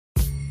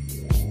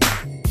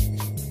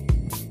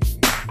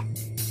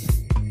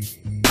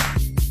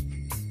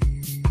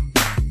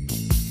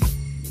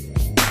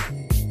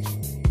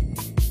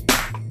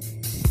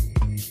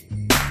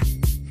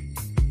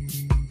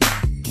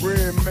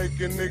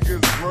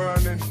niggas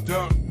run and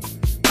duck.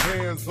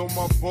 Hands on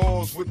my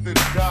balls with the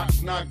doc,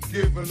 not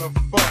giving a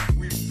fuck.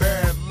 We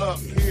bad luck,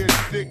 here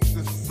dick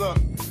to suck.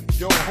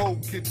 Yo hoe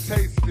can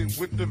taste it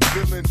with the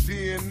villain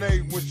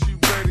DNA. When she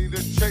ready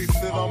to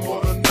chase it, I'm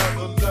on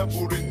another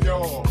level than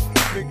y'all.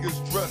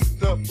 Niggas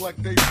dressed up like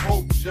they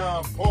Pope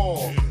John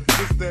Paul.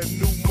 It's that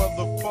new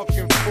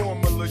motherfucking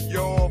formula,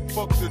 y'all.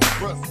 Fuck the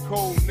dress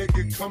code,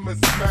 nigga, come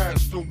and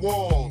smash the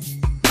walls.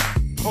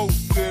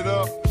 Posted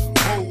up,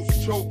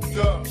 hoes choked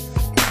up.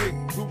 Dick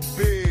too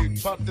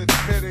big, bout to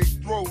tear they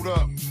throat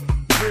up.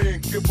 We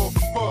ain't give a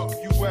fuck,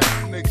 you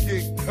asking to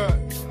get cut.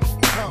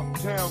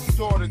 Comptown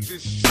started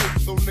this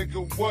shit, so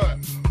nigga what?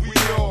 We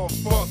all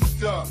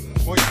fucked up,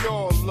 or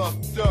y'all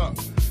lucked up.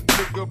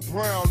 Nigga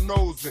brown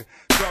nosing,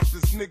 dropped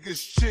this nigga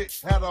shit,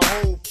 had a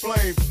whole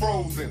flame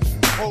frozen.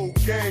 Whole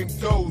game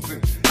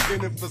dozing,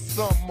 in it for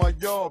something, my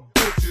y'all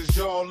bitches,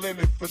 y'all in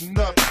it for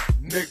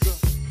nothing, nigga.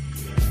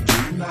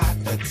 Do not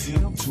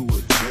attempt to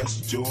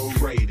adjust your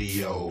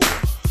radio.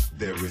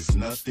 There is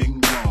nothing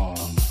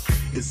wrong.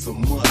 It's a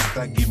must.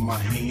 I get my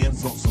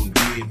hands on some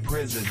dead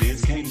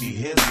presidents. Can't be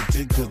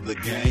hesitant cause the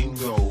game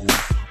goes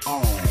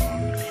on.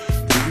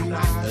 Do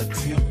not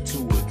attempt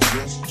to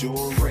adjust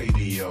your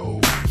radio.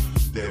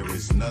 There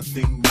is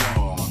nothing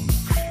wrong.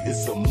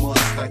 It's a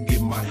must. I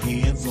get my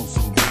hands on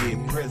some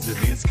dead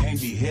presidents. Can't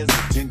be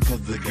hesitant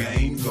cause the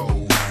game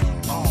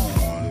goes on.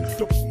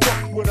 The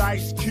fuck with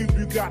Ice Cube,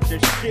 you got the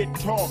shit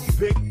talk,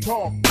 big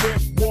talk,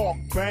 quick walk,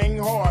 bang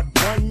hard,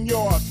 1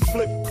 yard,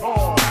 flip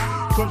cars.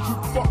 Cause you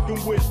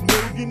fucking with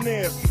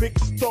millionaires, big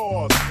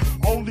stars.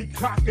 Only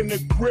cocking the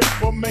grip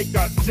will make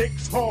our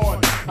dicks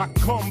hard. I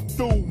come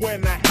through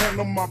when I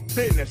handle my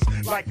business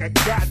like a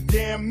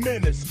goddamn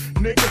menace.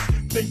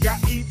 Niggas think I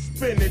eat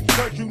spinach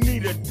cause you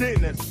need a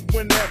dentist.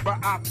 Whenever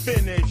I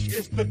finish,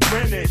 it's the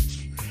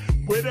Greenwich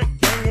with a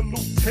gang of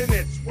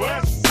lieutenants.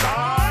 West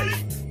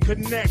Side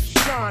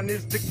Connection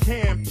is the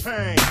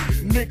campaign.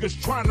 Niggas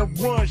tryna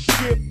run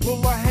shit,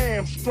 pull a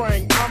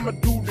hamstring. I'ma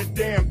do the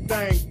damn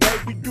thing,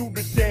 baby, do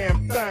the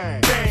damn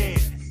thing. Damn,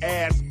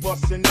 ass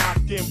busting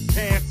out them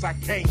pants, I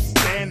can't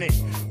stand it.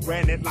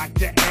 Ran it like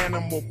the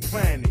Animal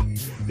Planet.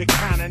 The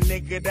kind of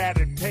nigga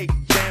that'll take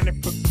Janet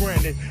for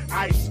granted.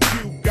 Ice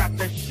Cube got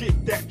the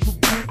shit that you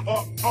blew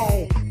up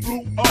on.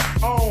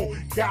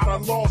 Got a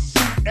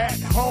lawsuit at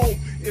home.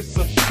 It's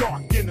a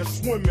shark in a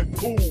swimming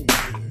pool.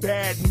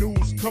 Bad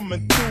news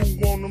coming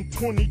through on them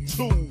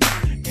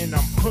 22s. And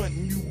I'm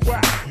hunting you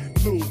out.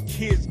 Little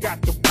kids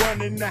got the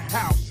run in the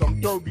house. I'm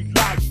dirty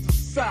like the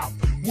South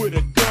with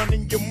a gun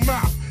in your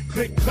mouth.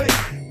 Click, click,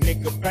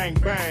 nigga bang,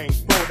 bang,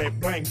 throw that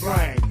bang,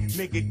 bang.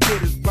 Nigga get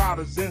his about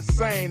as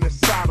insane as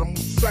Saddam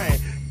Hussein.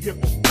 Give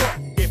a fuck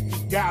if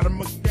you got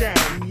him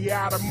again. He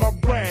out of my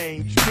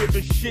range,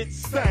 giving shit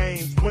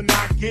stains when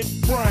I get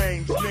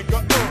brains,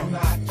 nigga. Do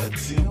not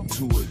attempt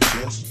to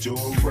adjust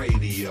your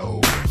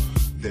radio.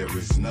 There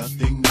is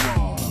nothing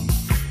wrong.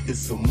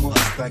 It's a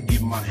must. I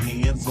get my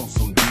hands on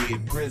some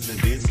dead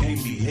presidents.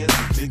 Can't be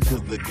hesitant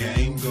cause the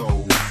game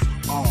goes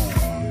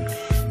on.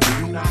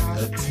 Do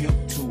not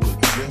attempt to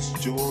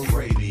adjust your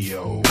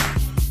radio.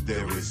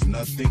 There is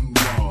nothing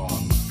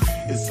wrong.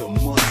 It's a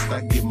must.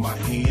 I get my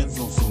hands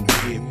on some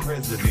dead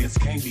presidents.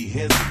 Can't be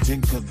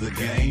hesitant cause the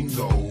game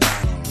goes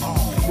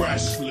on.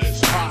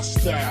 Restless,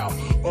 hostile,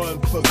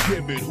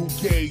 unforgiving. Who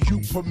gave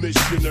you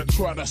permission to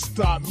try to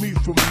stop me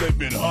from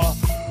living, huh?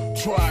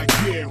 Try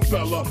again,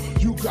 fella.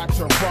 You got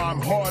to rhyme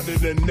harder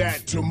than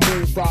that to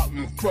move out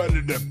in front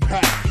of the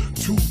pack.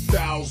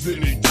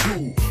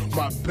 2002,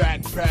 my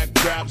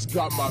backpack raps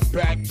got my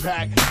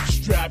backpack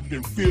strapped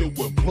and filled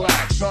with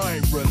plaques. I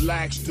ain't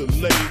relaxed to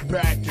lay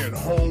back at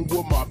home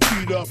with my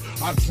feet up.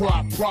 I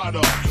drop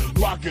product,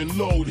 lock and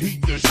load,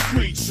 heat the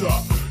streets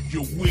up.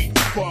 You weak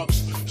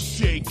fucks,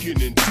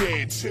 shaking and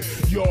dancing.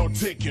 Y'all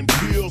taking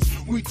pills,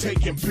 we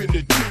taking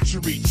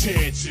penitentiary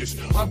chances.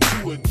 I'm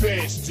too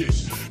advanced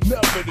this,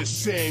 never the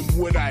same.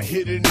 When I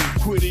hit it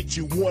and quit it,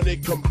 you want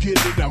it, come get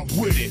it, I'm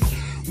with it.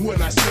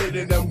 When I say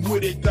that I'm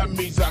with it, that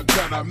means I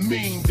got a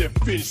mean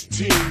defense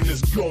team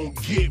that's gon'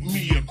 get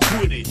me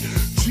acquitted.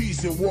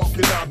 Teasing,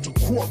 walking out the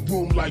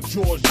courtroom like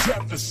George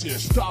Jefferson.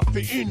 Stop for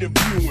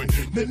interviewing,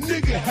 the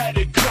nigga had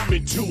it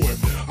coming to him.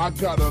 I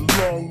got a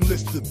long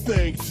list of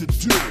things to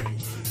do.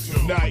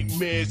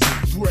 Nightmares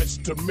and threats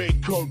to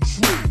make come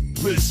true.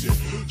 Listen,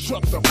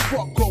 shut the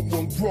fuck up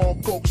when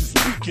grown folks are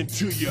speaking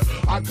to you.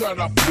 I got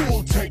a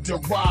full tank to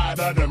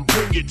ride, I done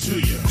bring it to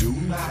you. Do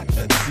not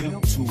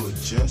attempt to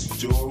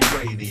adjust your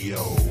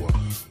radio.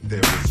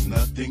 There is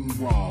nothing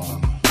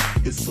wrong.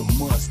 It's a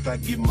must. I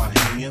get my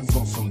hands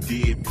on some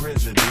dead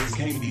presidents.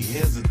 Can't be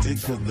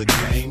hesitant cause the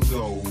game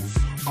goes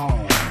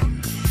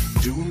on.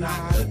 Do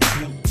not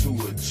attempt to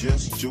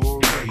adjust your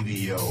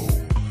radio.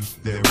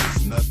 There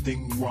is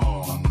nothing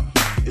wrong.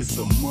 It's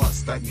a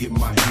must. I get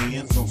my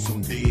hands on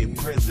some dead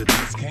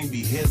presidents. Can't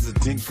be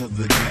hesitant cause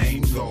the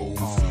game goes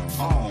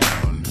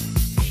on.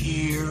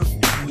 Here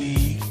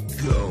we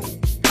go.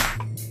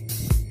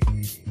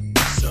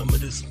 Some of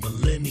this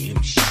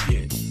millennium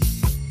shit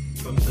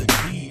from the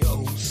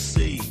DOC.